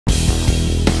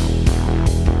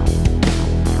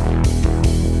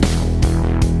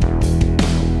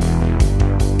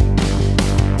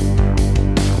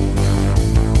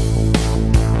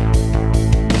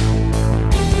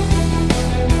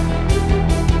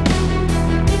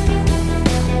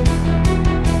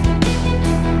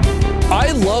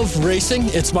love racing.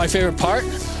 It's my favorite part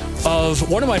of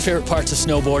one of my favorite parts of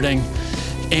snowboarding.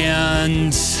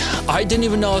 And I didn't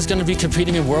even know I was going to be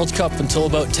competing in World Cup until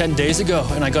about 10 days ago.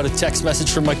 And I got a text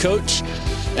message from my coach.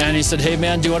 And he said, hey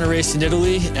man, do you want to race in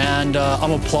Italy? And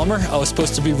I'm a plumber. I was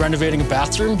supposed to be renovating a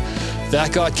bathroom.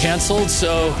 That got canceled.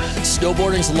 So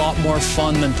snowboarding's a lot more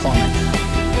fun than plumbing.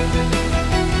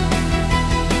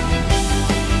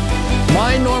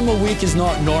 My normal week is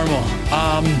not normal.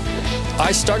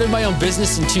 I started my own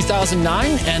business in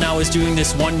 2009, and I was doing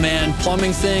this one-man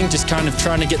plumbing thing, just kind of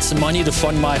trying to get some money to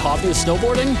fund my hobby of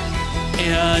snowboarding.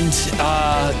 And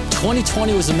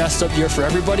 2020 was a messed up year for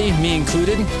everybody, me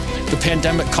included. The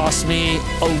pandemic cost me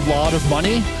a lot of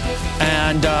money,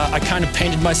 and I kind of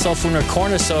painted myself in a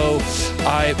corner, so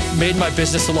I made my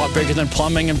business a lot bigger than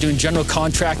plumbing. I'm doing general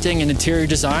contracting and interior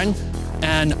design,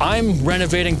 and I'm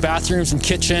renovating bathrooms and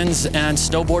kitchens and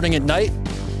snowboarding at night.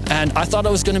 And I thought I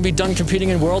was going to be done competing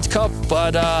in World Cup,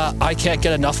 but I can't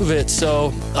get enough of it.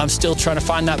 So I'm still trying to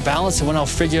find that balance, and when I'll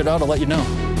figure it out, I'll let you know.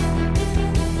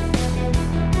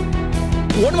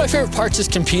 One of my favorite parts is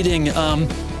competing,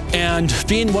 and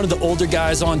being one of the older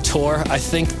guys on tour, I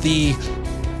think the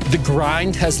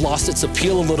grind has lost its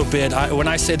appeal a little bit. When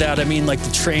I say that, I mean like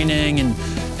the training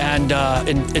and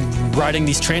riding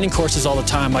these training courses all the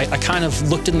time. I kind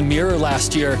of looked in the mirror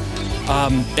last year,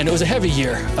 and it was a heavy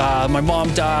year. My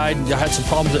mom died, I had some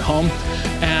problems at home,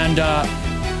 and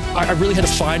I really had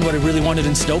to find what I really wanted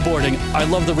in snowboarding. I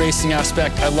love the racing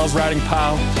aspect, I love riding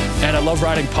POW, and I love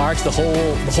riding park. The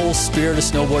whole spirit of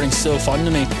snowboarding is so fun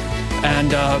to me.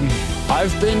 And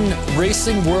I've been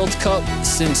racing World Cup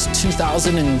since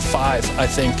 2005, I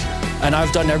think. And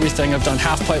I've done everything. I've done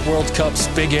half-pipe World Cups,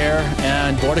 big air,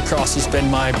 and bordercross has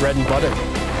been my bread and butter.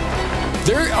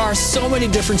 There are so many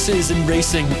differences in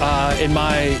racing in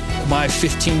my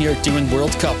 15-year doing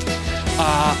World Cup.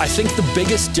 I think the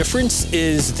biggest difference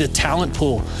is the talent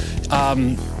pool.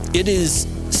 It is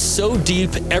so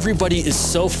deep, everybody is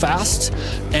so fast,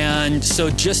 and so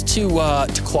just to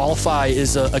qualify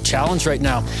is a challenge right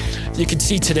now. You can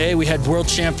see today we had world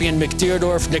champion Mick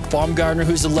Deerdorf, Nick Baumgartner,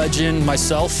 who's a legend,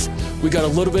 myself. We got a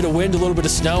little bit of wind, a little bit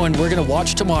of snow, and we're gonna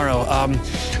watch tomorrow.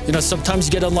 You know, sometimes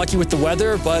you get unlucky with the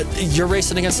weather, but you're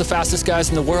racing against the fastest guys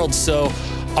in the world, so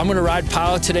I'm gonna ride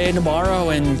POW today and tomorrow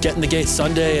and get in the gate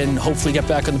Sunday and hopefully get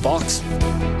back in the box.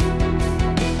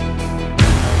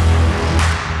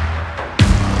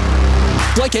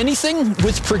 Like anything,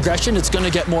 with progression, it's going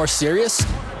to get more serious.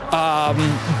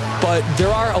 But there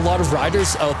are a lot of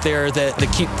riders out there that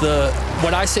keep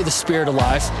what I say, the spirit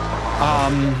alive,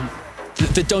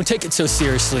 that don't take it so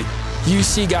seriously. You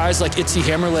see guys like Itzy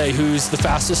Hammerley, who's the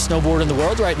fastest snowboarder in the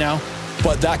world right now,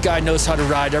 but that guy knows how to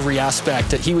ride every aspect.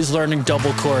 That he was learning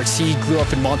double corks. He grew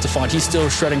up in Montafon. He's still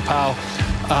shredding POW.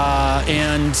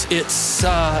 And it's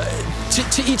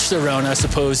to each their own, I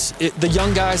suppose. The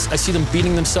young guys, I see them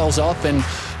beating themselves up, and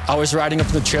I was riding up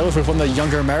in the trailer with one of the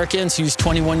younger Americans who's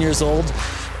 21 years old.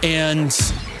 And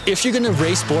if you're gonna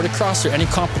race bordercross or any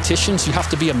competitions, you have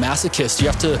to be a masochist. You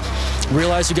have to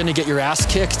realize you're gonna get your ass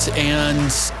kicked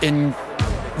and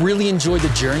really enjoy the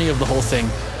journey of the whole thing.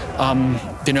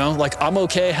 You know, like I'm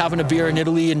okay having a beer in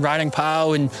Italy and riding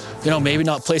POW and, you know, maybe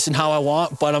not placing how I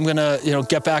want, but I'm gonna, you know,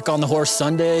 get back on the horse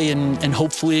Sunday and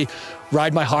hopefully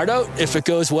ride my heart out. If it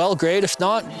goes well, great. If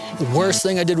not, the worst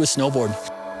thing I did was snowboard.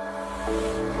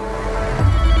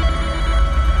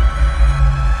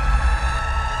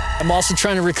 I'm also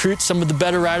trying to recruit some of the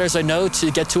better riders I know to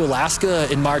get to Alaska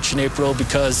in March and April,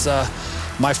 because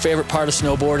my favorite part of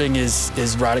snowboarding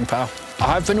is riding POW.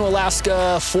 I've been to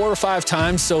Alaska 4 or 5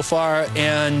 times so far,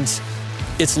 and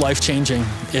it's life-changing.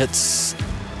 It's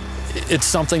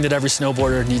something that every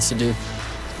snowboarder needs to do.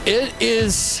 It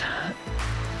is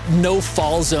no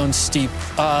fall zone steep.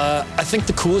 I think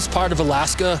the coolest part of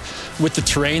Alaska with the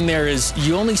terrain there is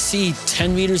you only see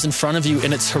 10 meters in front of you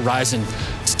and it's horizon.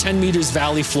 It's 10 meters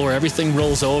valley floor, everything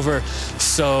rolls over.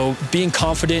 So being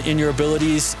confident in your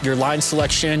abilities, your line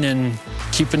selection, and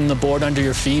keeping the board under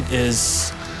your feet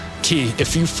is key.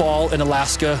 If you fall in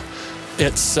Alaska,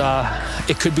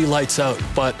 it could be lights out.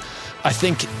 But I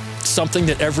think something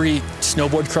that every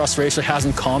snowboard cross racer has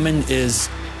in common is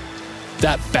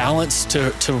that balance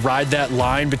to ride that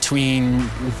line between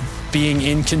being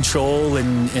in control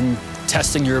and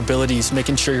testing your abilities,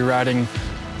 making sure you're riding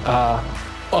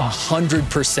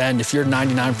 100%. If you're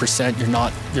 99%,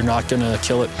 you're not gonna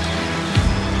kill it.